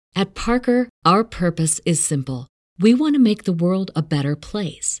At Parker, our purpose is simple. We want to make the world a better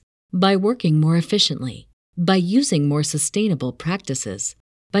place by working more efficiently, by using more sustainable practices,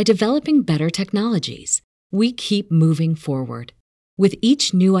 by developing better technologies. We keep moving forward. With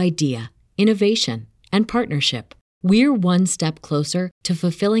each new idea, innovation, and partnership, we're one step closer to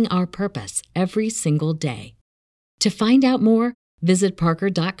fulfilling our purpose every single day. To find out more, visit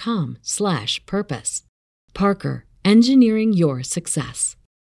parker.com/purpose. Parker, engineering your success.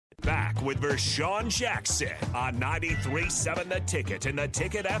 Back with Vershawn Jackson on 93.7 The Ticket and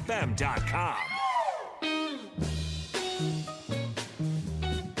theticketfm.com.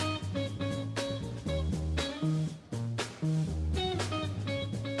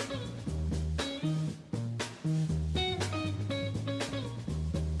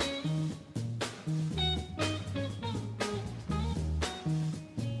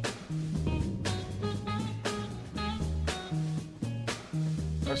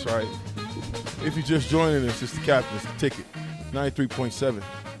 That's right. If you're just joining us, it's the Captain's Ticket, 93.7.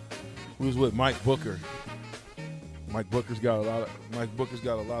 We was with Mike Booker. Mike Booker's got a lot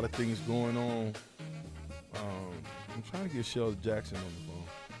of things going on. I'm trying to get Sheldon Jackson on the phone.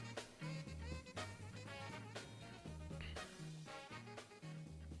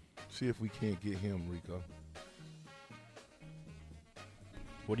 See if we can't get him, Rico.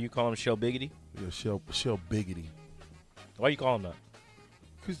 What do you call him, Shell Biggity? Yeah, Shell Biggity. Why you call him that?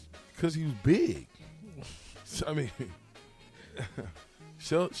 Because he was big. So, I mean,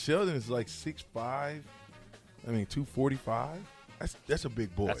 Sheldon is like 6'5". 245. That's a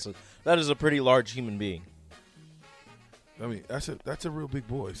big boy. That is a pretty large human being. I mean, that's a real big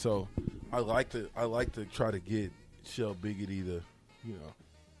boy. So I like to try to get Shell Biggity to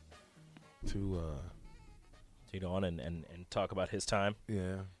get on and talk about his time.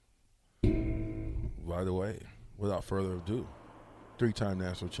 Yeah. By the way, without further ado, 3-time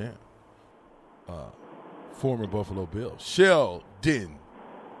national champ, former Buffalo Bill, Sheldon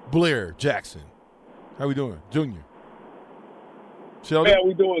Blair Jackson. How we doing, Junior? Sheldon? Man,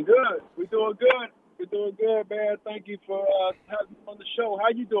 we doing good. We're doing good, man. Thank you for having me on the show. How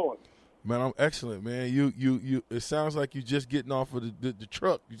you doing? Man, I'm excellent, man. You. It sounds like you're just getting off of the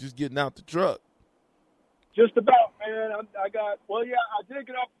truck. You're just getting out the truck. Just about, man. I did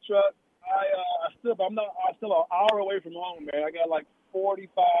get off the truck. I'm still an hour away from home, man. I got like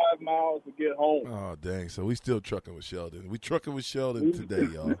 45 miles to get home. Oh, dang. So we still trucking with Sheldon. We trucking with Sheldon today,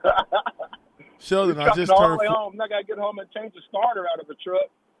 y'all. Sheldon, I just all turned the way home. I got to get home and change the starter out of the truck,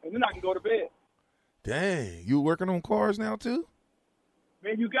 and then I can go to bed. Dang. You working on cars now, too?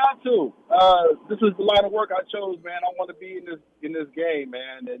 Man, you got to. This is the line of work I chose, man. I want to be in this game,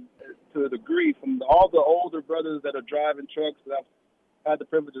 man, and to a degree from all the older brothers that are driving trucks that I've had the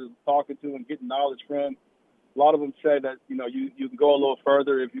privilege of talking to and getting knowledge from. A lot of them say that, you can go a little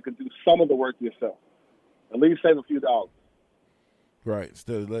further if you can do some of the work yourself. At least save a few dollars. Right,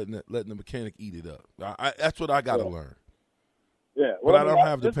 instead of letting the mechanic eat it up. That's what I got to learn. Yeah, but I don't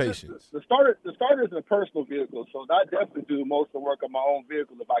have the patience. The starter is a personal vehicle, so I definitely do most of the work on my own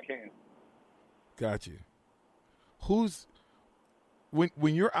vehicle if I can. Got you.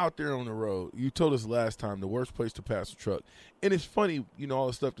 When you're out there on the road, you told us last time the worst place to pass a truck, and it's funny, all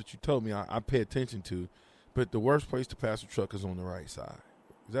the stuff that you told me I pay attention to, but the worst place to pass a truck is on the right side.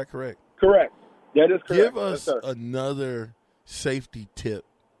 Is that correct? Correct. That is correct. Give us another safety tip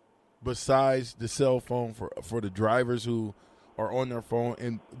besides the cell phone for the drivers who are on their phone.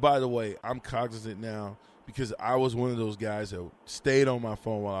 And by the way, I'm cognizant now because I was one of those guys that stayed on my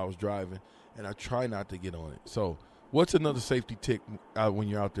phone while I was driving, and I try not to get on it. So what's another safety tip when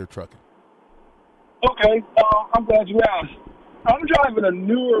you're out there trucking? Okay, I'm glad you asked. I'm driving a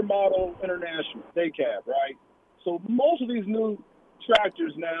newer model International day cab, right? So most of these new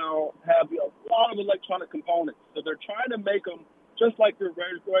tractors now have a lot of electronic components. So they're trying to make them just like your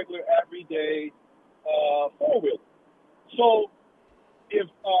regular everyday four-wheeler. So if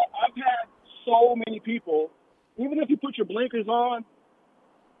I've had so many people, even if you put your blinkers on,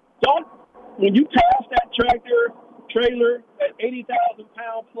 when you pass that trailer, that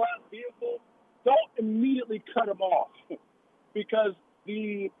 80,000-pound plus vehicle, don't immediately cut them off because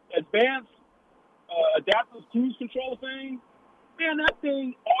the advanced adaptive cruise control thing, man, that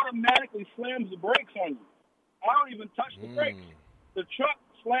thing automatically slams the brakes on you. I don't even touch the brakes. The truck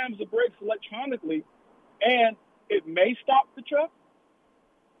slams the brakes electronically, and it may stop the truck.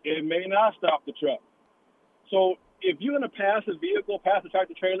 It may not stop the truck. So if you're going to pass a vehicle, pass a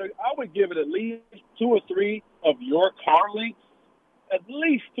tractor trailer, I would give it at least 2 or 3 of your car lengths, at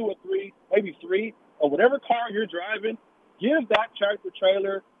least 2 or 3, maybe 3, of whatever car you're driving. Give that tractor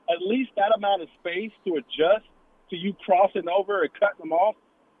trailer at least that amount of space to adjust to you crossing over and cutting them off.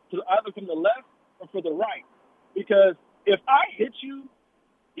 either from the left or from the right. Because if I hit you,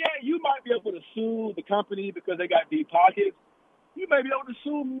 yeah, you might be able to sue the company because they got deep pockets. You may be able to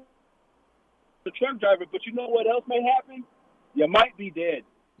sue the truck driver, but you know what else may happen? You might be dead.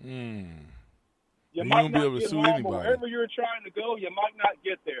 You might won't be not able to get sue home, anybody. or wherever you're trying to go, you might not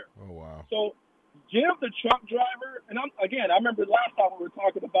get there. Oh, wow. So give the truck driver, and I remember last time we were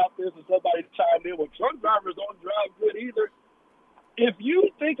talking about this and somebody chimed in, well, truck drivers don't drive good either. If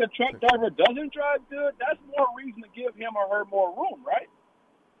you think a truck driver doesn't drive good, that's more reason to give him or her more room, right?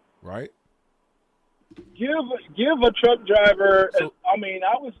 Right. Give a truck driver, I said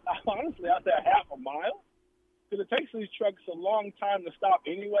half a mile. Because it takes these trucks a long time to stop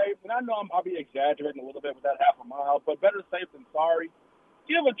anyway. And I know I'll be exaggerating a little bit with that half a mile, but better safe than sorry.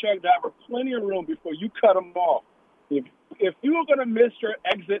 Give a truck driver plenty of room before you cut them off. If you're going to miss your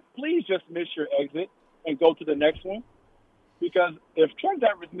exit, please just miss your exit and go to the next one. Because if truck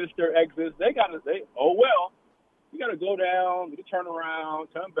drivers miss their exits, you got to go down, you turn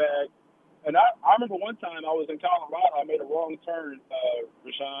around, come back. And I remember one time I was in Colorado, I made a wrong turn,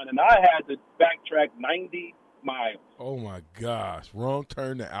 Rashawn, and I had to backtrack 90 miles. Oh my gosh! Wrong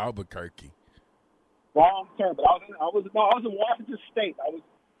turn to Albuquerque. Wrong turn, but I was in Washington State. I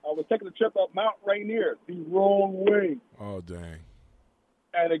was taking a trip up Mount Rainier, the wrong way. Oh dang!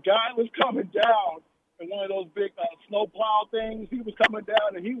 And a guy was coming down in one of those big snow plow things. He was coming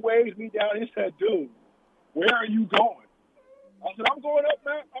down, and he waved me down. He said, "Dude, where are you going?" I said, I'm going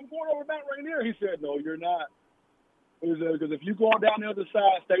over Mount Rainier. He said, "No, you're not." He said, "Because if you're going down the other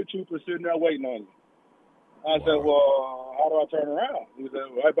side, state troopers sitting there waiting on you." I said, "Well, how do I turn around?" He said,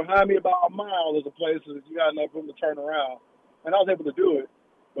 "Right behind me about a mile there's a place that you got enough room to turn around." And I was able to do it.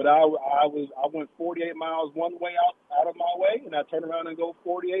 But I went 48 miles one way out of my way, and I turned around and go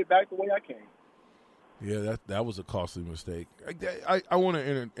 48 back the way I came. Yeah, that was a costly mistake. I want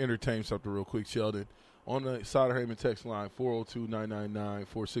to entertain something real quick, Sheldon. On the Sutter Heyman text line,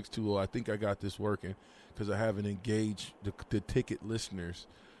 402-999-4620. I think I got this working because I haven't engaged the ticket listeners.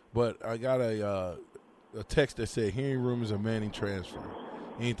 But I got a text that said, hearing rumors of Manning transfer.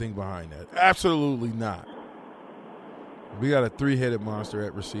 Anything behind that? Absolutely not. We got a three-headed monster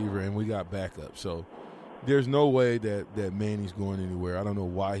at receiver, and we got backup. So there's no way that Manning's going anywhere. I don't know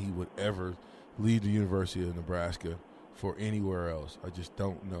why he would ever leave the University of Nebraska for anywhere else. I just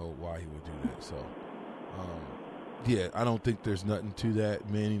don't know why he would do that. So, I don't think there's nothing to that.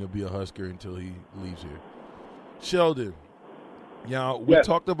 Manning will be a Husker until he leaves here. Sheldon, we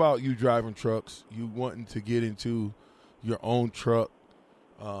talked about you driving trucks, you wanting to get into your own truck.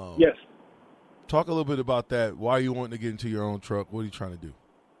 Yes. Talk a little bit about that. Why are you wanting to get into your own truck? What are you trying to do?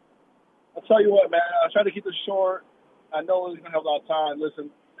 I'll tell you what, man. I try to keep it short. I know it's going to have a lot of time.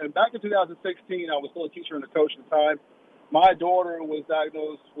 Listen, and back in 2016, I was still a teacher and a coach at the time. My daughter was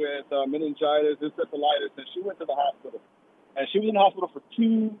diagnosed with meningitis, encephalitis, and she went to the hospital. And she was in the hospital for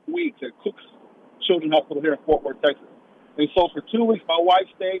 2 weeks at Cook's Children's Hospital here in Fort Worth, Texas. And so for 2 weeks, my wife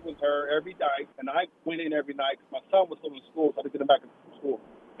stayed with her every night, and I went in every night because my son was still in school, so I had to get him back into school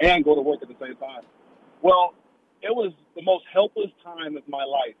and go to work at the same time. Well, it was the most helpless time of my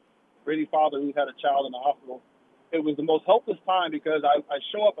life. For any father who's had a child in the hospital, it was the most helpless time because I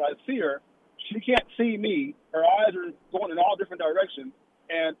show up and I see her. She can't see me. Her eyes are going in all different directions,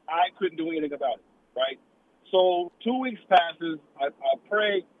 and I couldn't do anything about it, right? So 2 weeks passes. I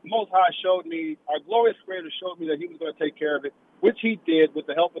prayed. Most High showed me, our glorious Creator showed me that he was going to take care of it, which he did with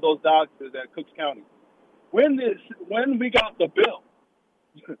the help of those doctors at Cooks County. When we got the bill,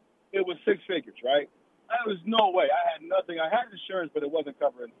 it was six figures, right? There was no way. I had nothing. I had insurance, but it wasn't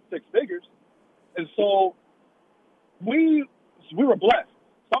covering six figures. And so we were blessed.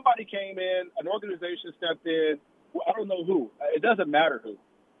 Somebody came in, an organization stepped in. I don't know who. It doesn't matter who.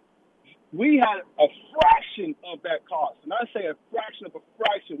 We had a fraction of that cost. And I say a fraction of a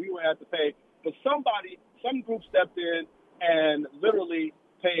fraction we would have to pay. But some group stepped in and literally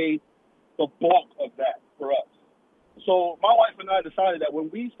paid the bulk of that for us. So my wife and I decided that when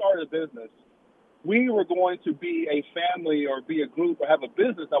we started a business, we were going to be a family or be a group or have a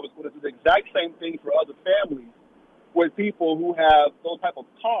business that was going to do the exact same thing for other families with people who have those type of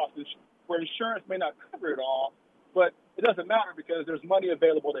costs where insurance may not cover it all, but it doesn't matter because there's money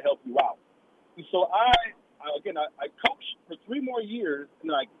available to help you out. And so I coached for 3 more years, and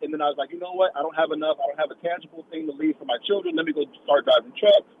then I was like, you know what? I don't have enough. I don't have a tangible thing to leave for my children. Let me go start driving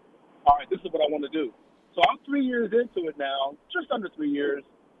trucks. All right, this is what I want to do. So I'm 3 years into it now, just under 3 years,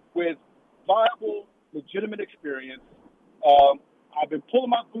 with viable, legitimate experience. I've been pulling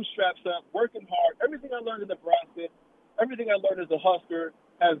my bootstraps up, working hard. Everything I learned in Nebraska, everything I learned as a Husker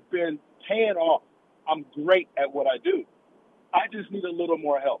has been paying off. I'm great at what I do. I just need a little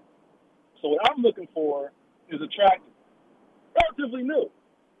more help. So what I'm looking for is a tractor, relatively new,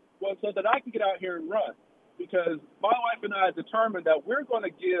 well, so that I can get out here and run. Because my wife and I determined that we're going to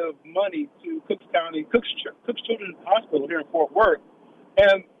give money to Cook Children's Hospital here in Fort Worth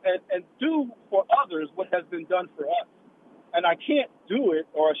and do for others what has been done for us. And I can't do it,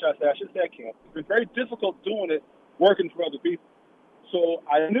 or I should say I can't. It's been very difficult doing it working for other people. So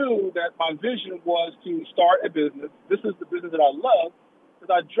I knew that my vision was to start a business. This is the business that I love because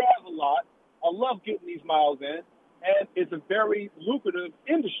I drive a lot. I love getting these miles in, and it's a very lucrative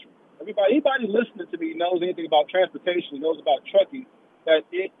industry. Anybody listening to me knows anything about transportation, knows about trucking, that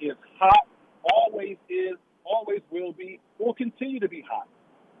it is hot, always is, always will be, will continue to be hot.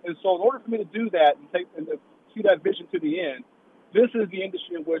 And so in order for me to do that and to see that vision to the end, this is the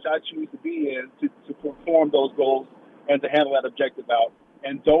industry in which I choose to be in to perform those goals and to handle that objective out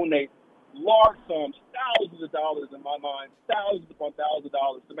and donate large sums, thousands of dollars in my mind, thousands upon thousands of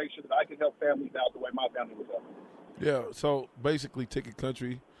dollars to make sure that I can help families out the way my family was helped. Yeah, so basically Ticket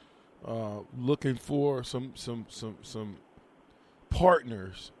Country looking for some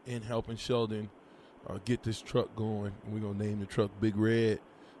partners in helping Sheldon get this truck going. We're going to name the truck Big Red.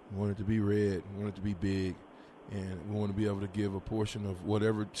 We want it to be red. We want it to be big. And we want to be able to give a portion of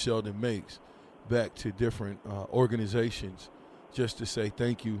whatever Sheldon makes back to different organizations just to say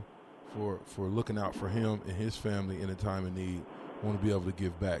thank you for looking out for him and his family in a time of need. We want to be able to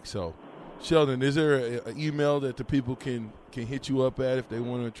give back. So, Sheldon, is there an email that the people can hit you up at if they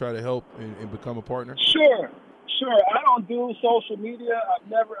want to try to help and become a partner? Sure. I don't do social media. I'm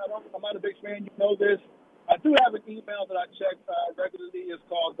not a big fan. You know this. I do have an email that I check regularly. It's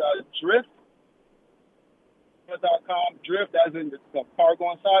called drift.com. Drift as in the car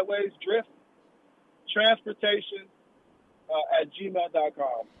going sideways. Drift. Transportation at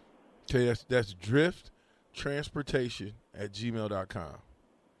gmail.com. Okay, that's drift transportation at gmail.com.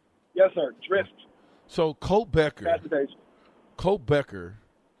 Yes, sir. Drift. So Colt Becker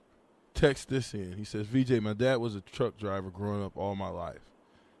texts this in. He says, VJ, my dad was a truck driver growing up all my life.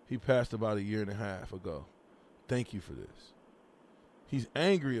 He passed about a year and a half ago. Thank you for this. He's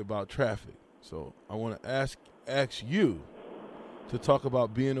angry about traffic. So I want to ask you to talk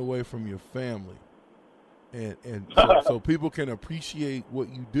about being away from your family. And so people can appreciate what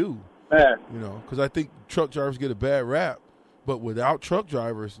you do. Man. You know, because I think truck drivers get a bad rap. But without truck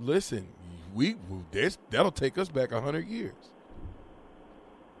drivers, listen, that'll take us back 100 years.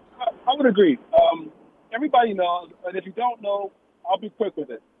 I would agree. Everybody knows, and if you don't know, I'll be quick with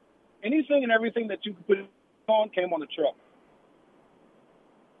it. Anything and everything that you can put on came on the truck.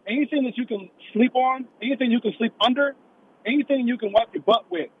 Anything that you can sleep on, anything you can sleep under, anything you can wipe your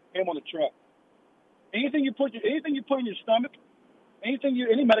butt with came on the truck. Anything you put in your stomach,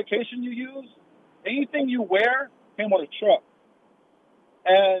 any medication you use, anything you wear came on the truck.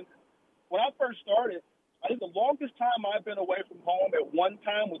 And when I first started, I think the longest time I've been away from home at one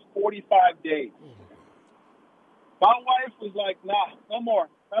time was 45 days. My wife was like, nah, no more,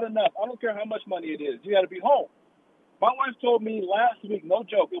 not enough. I don't care how much money it is. You got to be home. My wife told me last week, no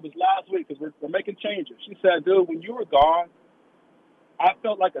joke, it was last week because we're making changes. She said, dude, when you were gone, I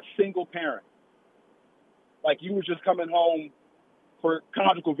felt like a single parent. Like you were just coming home for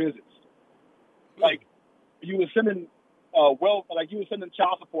conjugal visits. Like you were sending you were sending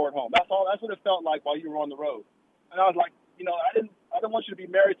child support home. That's all. That's what it felt like while you were on the road. And I was like, I didn't want you to be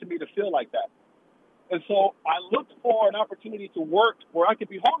married to me to feel like that. And so I looked for an opportunity to work where I could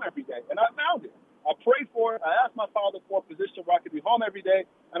be home every day, and I found it. I prayed for it. I asked my father for a position where I could be home every day,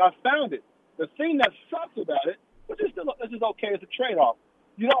 and I found it. The thing that sucks about it, this is okay, it's a trade-off.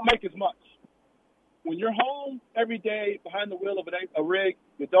 You don't make as much. When you're home every day behind the wheel of a rig,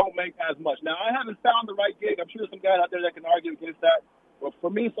 you don't make as much. Now, I haven't found the right gig. I'm sure there's some guys out there that can argue against that. But for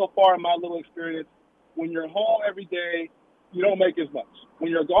me, so far in my little experience, when you're home every day, you don't make as much.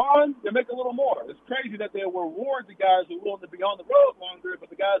 When you're gone, you make a little more. It's crazy that they will reward the guys who are willing to be on the road longer, but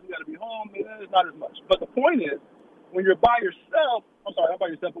the guys who got to be home, it's not as much. But the point is, when you're by yourself, not by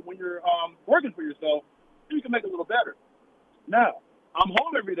yourself, but when you're working for yourself, you can make a little better. Now, I'm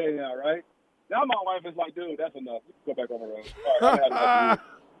home every day now, right? Now my wife is like, dude, that's enough. You can go back on the road. All right, I had enough of you.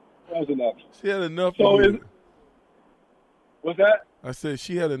 That was enough. She had enough of you. What's that? I said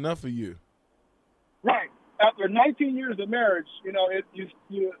she had enough of you. Right. After 19 years of marriage,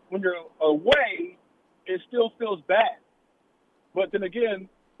 when you're away, it still feels bad. But then again,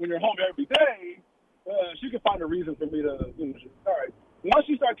 when you're home every day, she can find a reason for me to, all right. Once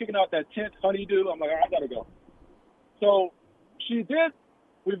you start kicking out that 10th honeydew, I'm like, all right, I got to go. So she did.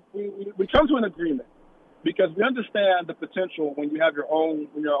 We come to an agreement because we understand the potential when you have when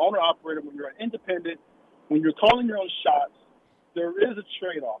you're an owner-operator, when you're an independent, when you're calling your own shots, there is a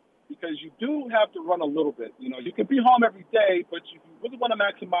trade-off because you do have to run a little bit. You know, you can be home every day, but if you really want to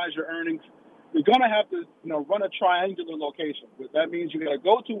maximize your earnings, you're going to have to, run a triangular location. That means you got to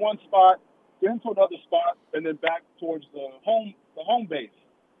go to one spot, then to another spot, and then back towards the home base.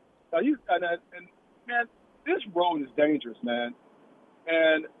 Now man, this road is dangerous, man.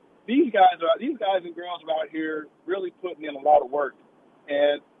 And these guys and girls are out here really putting in a lot of work.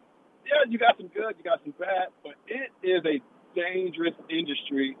 And yeah, you got some good, you got some bad, but it is a dangerous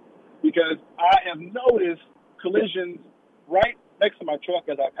industry because I have noticed collisions right next to my truck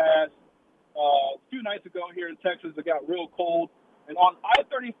as I pass. A few nights ago here in Texas, it got real cold. And on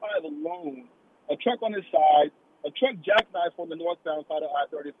I-35 alone, a truck on his side, a truck jackknifed on the northbound side of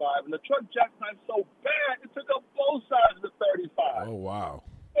I-35, and the truck jackknifed so bad it took up both sides of the 35. Oh, wow.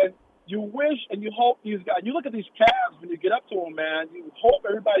 And you wish and you hope these guys, you look at these cabs when you get up to them, man, you hope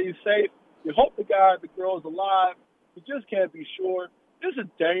everybody's safe. You hope the girl is alive. You just can't be sure. This is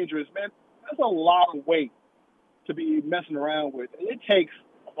dangerous, man. That's a lot of weight to be messing around with. And it takes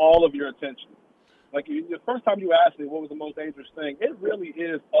all of your attention. Like the first time you asked me what was the most dangerous thing, it really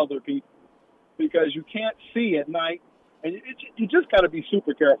is other people because you can't see at night, and you just got to be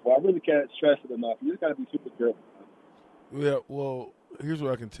super careful. I really can't stress it enough. You just got to be super careful. Yeah, well, here's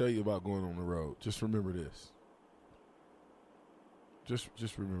what I can tell you about going on the road. Just remember this.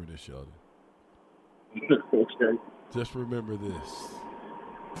 Just remember this, Sheldon. Okay. Just remember this.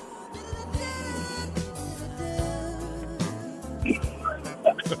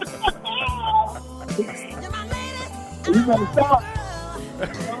 You gotta stop.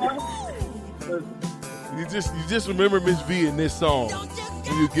 You just remember Miss V in this song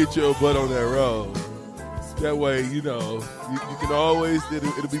when you get your butt on that road. That way, you can always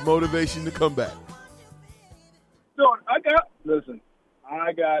it'll be motivation to come back. So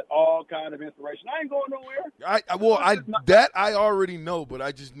I got all kind of inspiration. I ain't going nowhere. I already know, but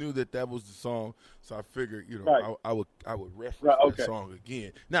I just knew that was the song, so I figured right. I would reference that song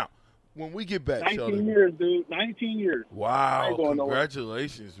again. Now, when we get back, 19 Sheldon, years, dude. 19 years. Wow!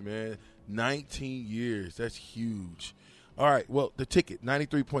 Congratulations, man. 19 years. That's huge. All right. Well, the ticket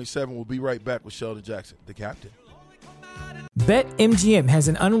 93.7. We'll be right back with Sheldon Jackson, the captain. BetMGM has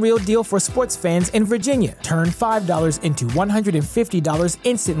an unreal deal for sports fans in Virginia. Turn $5 into $150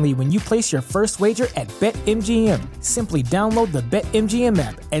 instantly when you place your first wager at BetMGM. Simply download the BetMGM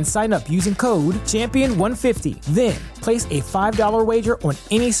app and sign up using code Champion150. Then, place a $5 wager on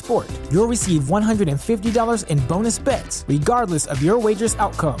any sport. You'll receive $150 in bonus bets, regardless of your wager's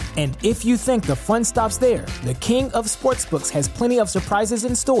outcome. And if you think the fun stops there, the King of Sportsbooks has plenty of surprises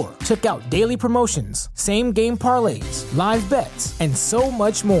in store. Check out daily promotions, same-game parlays, live bets, and so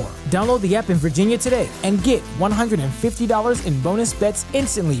much more. Download the app in Virginia today and get $150 in bonus bets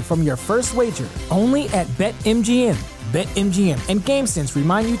instantly from your first wager. Only at BetMGM. BetMGM and GameSense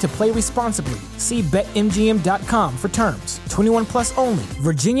remind you to play responsibly. See BetMGM.com for terms. 21 plus only.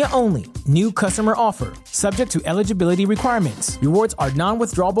 Virginia only. New customer offer. Subject to eligibility requirements. Rewards are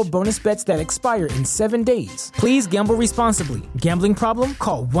non-withdrawable bonus bets that expire in 7 days. Please gamble responsibly. Gambling problem?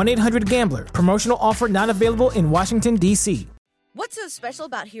 Call 1-800-GAMBLER. Promotional offer not available in Washington, D.C. What's so special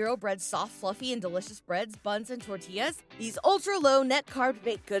about Hero Bread's soft, fluffy, and delicious breads, buns, and tortillas? These ultra-low net-carb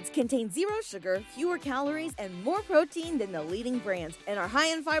baked goods contain zero sugar, fewer calories, and more protein than the leading brands, and are high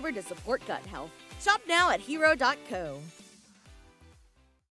in fiber to support gut health. Shop now at Hero.co.